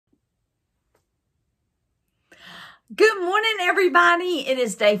Good morning, everybody. It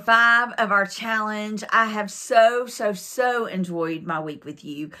is day 5 of our challenge. I have so enjoyed my week with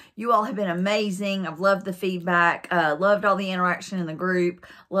you. You all have been amazing. I've loved the feedback, loved all the interaction in the group,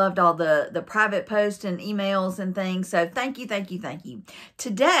 loved all the private posts and emails and things. So thank you.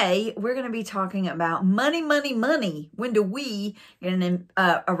 Today, we're going to be talking about money. When do we get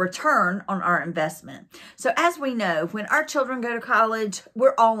a return on our investment? So as we know, when our children go to college,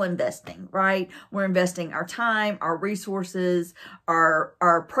 we're all investing, right? We're investing our time, our resources,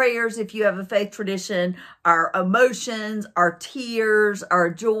 our prayers, if you have a faith tradition, our emotions, our tears, our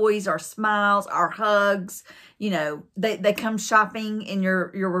joys, our smiles, our hugs. You know, they come shopping in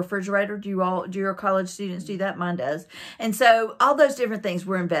your refrigerator. Do your college students do that? Mine does. And so all those different things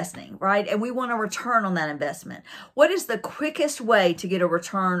we're investing, right? And we want a return on that investment. What is the quickest way to get a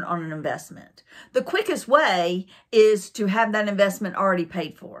return on an investment? The quickest way is to have that investment already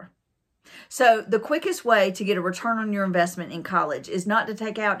paid for. So the quickest way to get a return on your investment in college is not to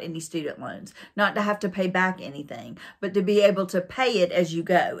take out any student loans, not to have to pay back anything, but to be able to pay it as you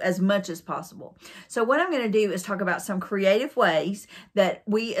go, as much as possible. So what I'm going to do is talk about some creative ways that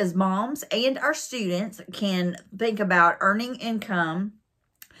we as moms and our students can think about earning income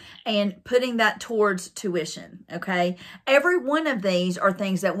and putting that towards tuition, okay? Every one of these are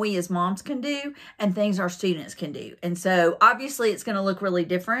things that we as moms can do and things our students can do. And so obviously it's going to look really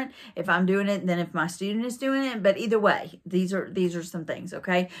different if I'm doing it than if my student is doing it, but either way, these are some things,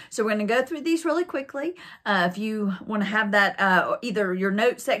 okay? So we're going to go through these really quickly. If you want to have that either your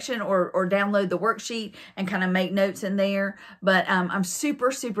notes section or download the worksheet and kind of make notes in there, but I'm super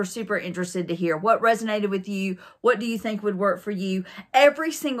interested to hear what resonated with you. What do you think would work for you?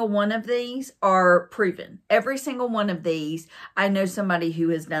 Every single one of these are proven. Every single one of these, I know somebody who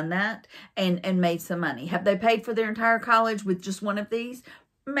has done that and made some money. Have they paid for their entire college with just one of these?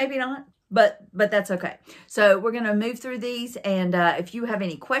 Maybe not, but that's okay. So we're going to move through these, and if you have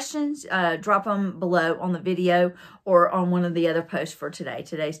any questions, drop them below on the video or on one of the other posts for today.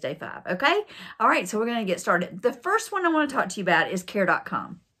 Today's day 5, okay? All right, so we're going to get started. The first one I want to talk to you about is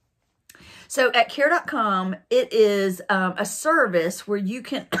care.com. So at care.com, it is a service where you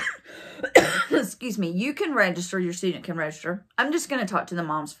can, excuse me, you can register, your student can register. I'm just going to talk to the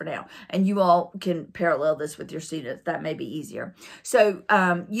moms for now, and you all can parallel this with your students. That may be easier. So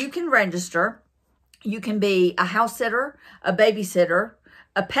you can register. You can be a house sitter, a babysitter,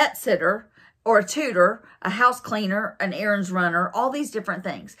 a pet sitter, or a tutor, a house cleaner, an errands runner, all these different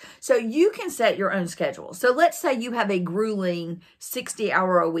things. So you can set your own schedule. So let's say you have a grueling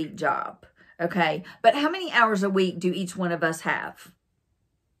 60-hour-a-week job. Okay, but how many hours a week do each one of us have?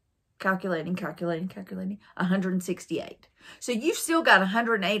 Calculating, 168. So you've still got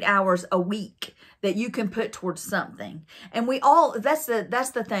 108 hours a week that you can put towards something. And we all, that's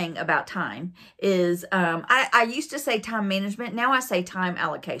the thing about time is, I used to say time management. Now I say time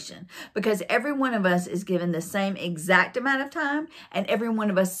allocation, because every one of us is given the same exact amount of time, and every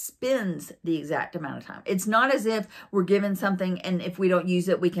one of us spends the exact amount of time. It's not as if we're given something and if we don't use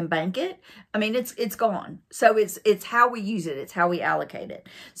it, we can bank it. I mean, it's gone. So it's how we use it. It's how we allocate it.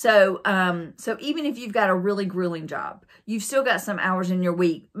 So, so even if you've got a really grueling job, you've still got some hours in your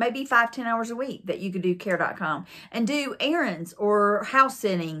week, maybe 5-10 hours a week that you could do care.com and do errands or house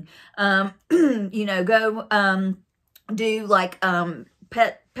sitting, you know, go do like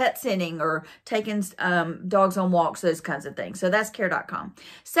pet sitting or taking dogs on walks, those kinds of things. So that's care.com.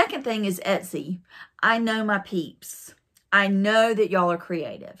 Second thing is Etsy. I know my peeps. I know that y'all are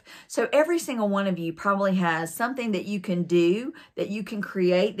creative. So every single one of you probably has something that you can do, that you can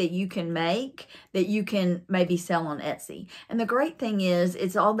create, that you can make, that you can maybe sell on Etsy. And the great thing is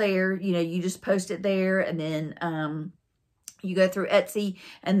it's all there. You know, you just post it there, and then you go through Etsy,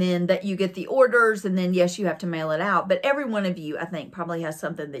 and then that you get the orders, and then yes, you have to mail it out. But every one of you, I think, probably has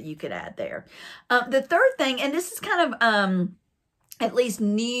something that you could add there. The third thing, and this is kind of at least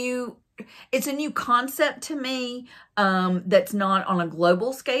new, it's a new concept to me, that's not on a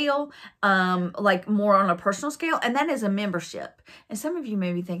global scale, like more on a personal scale, and that is a membership. And some of you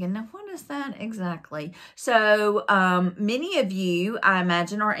may be thinking, now what is that exactly? So many of you, I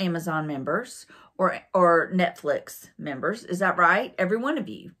imagine, are Amazon members or Netflix members. Is that right? Every one of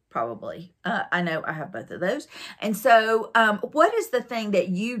you, probably. I know I have both of those. And so what is the thing that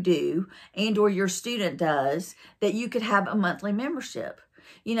you do and or your student does that you could have a monthly membership?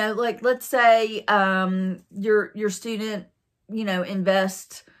 You know, like let's say your student, you know,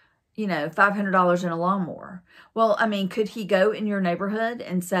 invests, you know, $500 in a lawnmower. Well, I mean, could he go in your neighborhood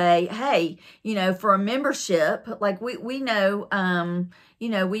and say, hey, you know, for a membership, like we know, you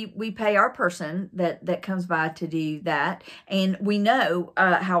know, we pay our person that comes by to do that, and we know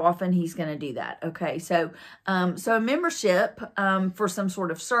how often he's going to do that. Okay, so so a membership for some sort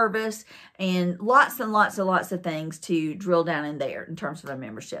of service, and lots of things to drill down in there in terms of a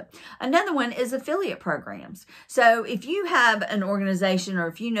membership. Another one is affiliate programs. So if you have an organization, or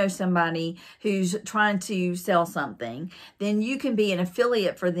if you know somebody who's trying to sell something, then you can be an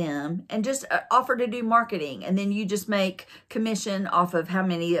affiliate for them and just offer to do marketing, and then you just make commission off of how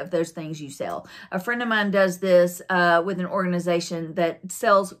many of those things you sell. A friend of mine does this with an organization that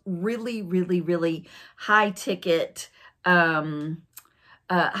sells really high ticket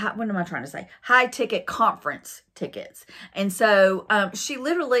what am I trying to say? High ticket conference tickets. And so she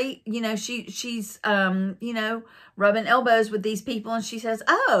literally, you know, she's you know, rubbing elbows with these people, and she says,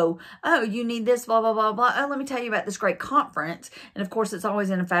 oh, you need this, blah, blah, blah, blah. Oh, let me tell you about this great conference. And of course, it's always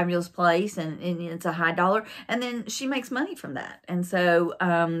in a fabulous place, and it's a high dollar. And then she makes money from that. And so,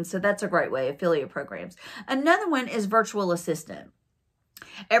 so that's a great way, affiliate programs. Another one is virtual assistant.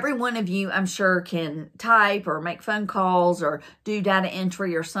 Every one of you, I'm sure, can type or make phone calls or do data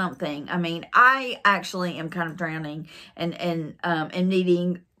entry or something. I mean, I actually am kind of drowning and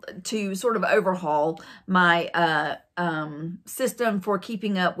needing to sort of overhaul my system for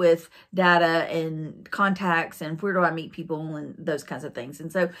keeping up with data and contacts and where do I meet people and those kinds of things.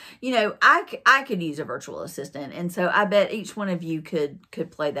 And so, you know, I could use a virtual assistant. And so I bet each one of you could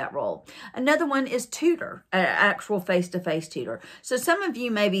play that role. Another one is tutor, an actual face-to-face tutor. So some of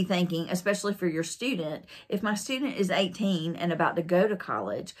you may be thinking, especially for your student, if my student is 18 and about to go to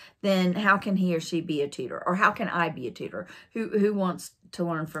college, then how can he or she be a tutor? Or how can I be a tutor? Who wants to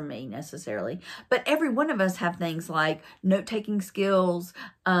learn from me necessarily? But every one of us have things like note-taking skills.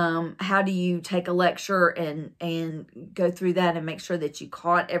 How do you take a lecture and go through that and make sure that you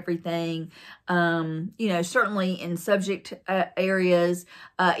caught everything? You know, certainly in subject areas,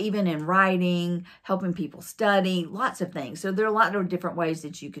 even in writing, helping people study, lots of things. So there are a lot of different ways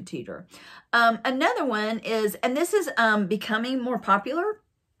that you could tutor. Another one is, and this is becoming more popular,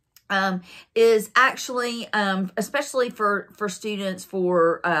 is actually, especially for students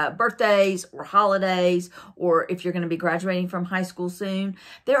for birthdays or holidays, or if you're going to be graduating from high school soon,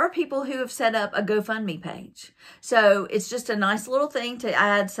 there are people who have set up a GoFundMe page. So it's just a nice little thing to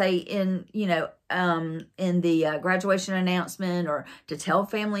add, say, in, you know, in the graduation announcement, or to tell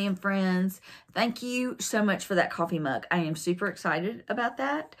family and friends. Thank you so much for that coffee mug. I am super excited about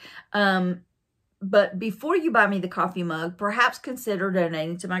that. But before you buy me the coffee mug, perhaps consider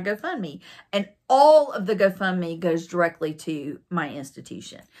donating to my GoFundMe. And all of the GoFundMe goes directly to my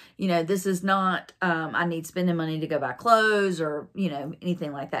institution. You know, this is not, I need spending money to go buy clothes or, you know,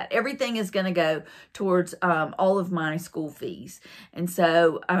 anything like that. Everything is going to go towards all of my school fees. And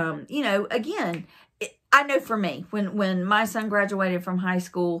so, you know, again, I know for me, when my son graduated from high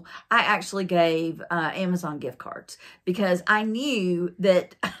school, I actually gave Amazon gift cards, because I knew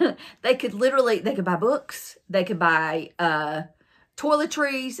that they could buy books, they could buy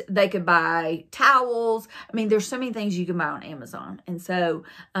toiletries, they could buy towels. I mean, there's so many things you can buy on Amazon. And so,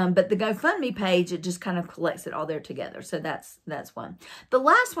 but the GoFundMe page, it just kind of collects it all there together. So that's one. The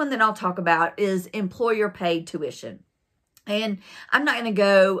last one that I'll talk about is employer paid tuition. And I'm not going to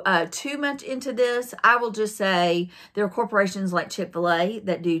go too much into this. I will just say there are corporations like Chick-fil-A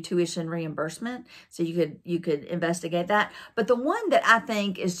that do tuition reimbursement. So you could investigate that. But the one that I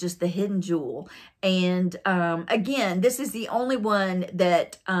think is just the hidden jewel. And again, this is the only one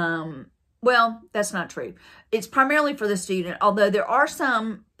that, well, that's not true. It's primarily for the student, although there are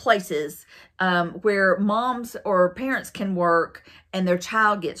some places where moms or parents can work and their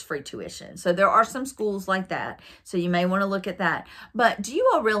child gets free tuition. So there are some schools like that. So you may want to look at that. But do you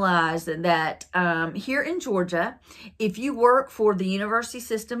all realize that here in Georgia, if you work for the University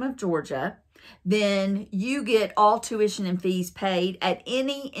System of Georgia, then you get all tuition and fees paid at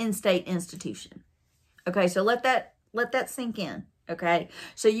any in-state institution. Okay, so let that sink in. Okay,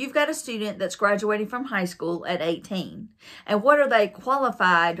 so you've got a student that's graduating from high school at 18. And what are they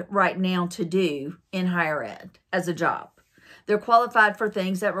qualified right now to do in higher ed as a job? They're qualified for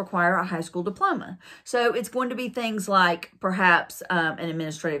things that require a high school diploma. So it's going to be things like perhaps an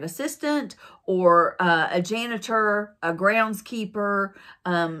administrative assistant, or a janitor, a groundskeeper,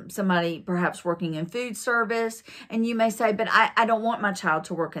 somebody perhaps working in food service. And you may say, but I don't want my child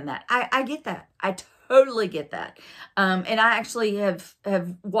to work in that. I get that. I totally get that. And I actually have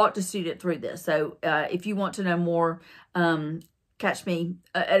walked a student through this. So if you want to know more, catch me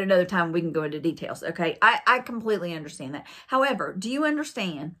at another time. We can go into details. Okay. I completely understand that. However, do you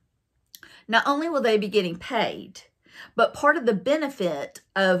understand? Not only will they be getting paid, but part of the benefit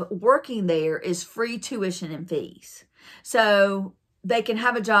of working there is free tuition and fees. So they can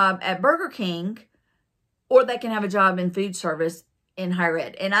have a job at Burger King, or they can have a job in food service in higher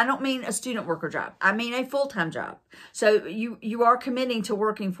ed. And I don't mean a student worker job. I mean a full-time job. So you are committing to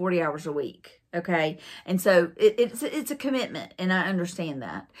working 40 hours a week. Okay. And so it's a commitment, and I understand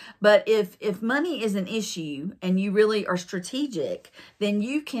that. But if money is an issue and you really are strategic, then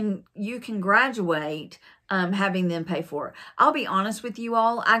you can graduate having them pay for it. I'll be honest with you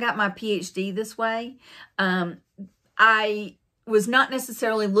all. I got my PhD this way. I was not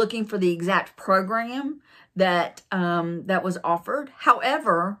necessarily looking for the exact program that that was offered.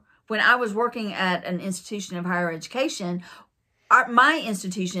 However, when I was working at an institution of higher education, my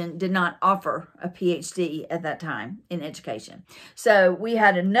institution did not offer a PhD at that time in education. So we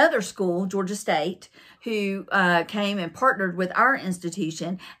had another school, Georgia State, who came and partnered with our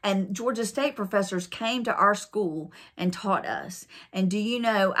institution, and Georgia State professors came to our school and taught us. And do you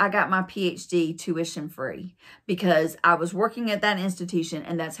know, I got my PhD tuition free because I was working at that institution,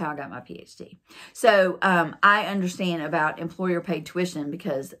 and that's how I got my PhD. So I understand about employer paid tuition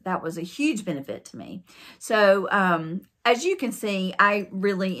because that was a huge benefit to me. So as you can see, I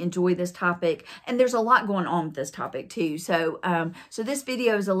really enjoy this topic, and there's a lot going on with this topic too. So, so this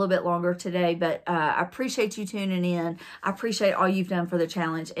video is a little bit longer today, but I appreciate you tuning in. I appreciate all you've done for the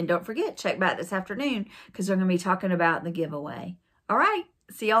challenge, and don't forget, check back this afternoon because they're going to be talking about the giveaway. All right,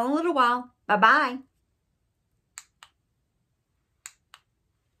 see y'all in a little while. Bye-bye.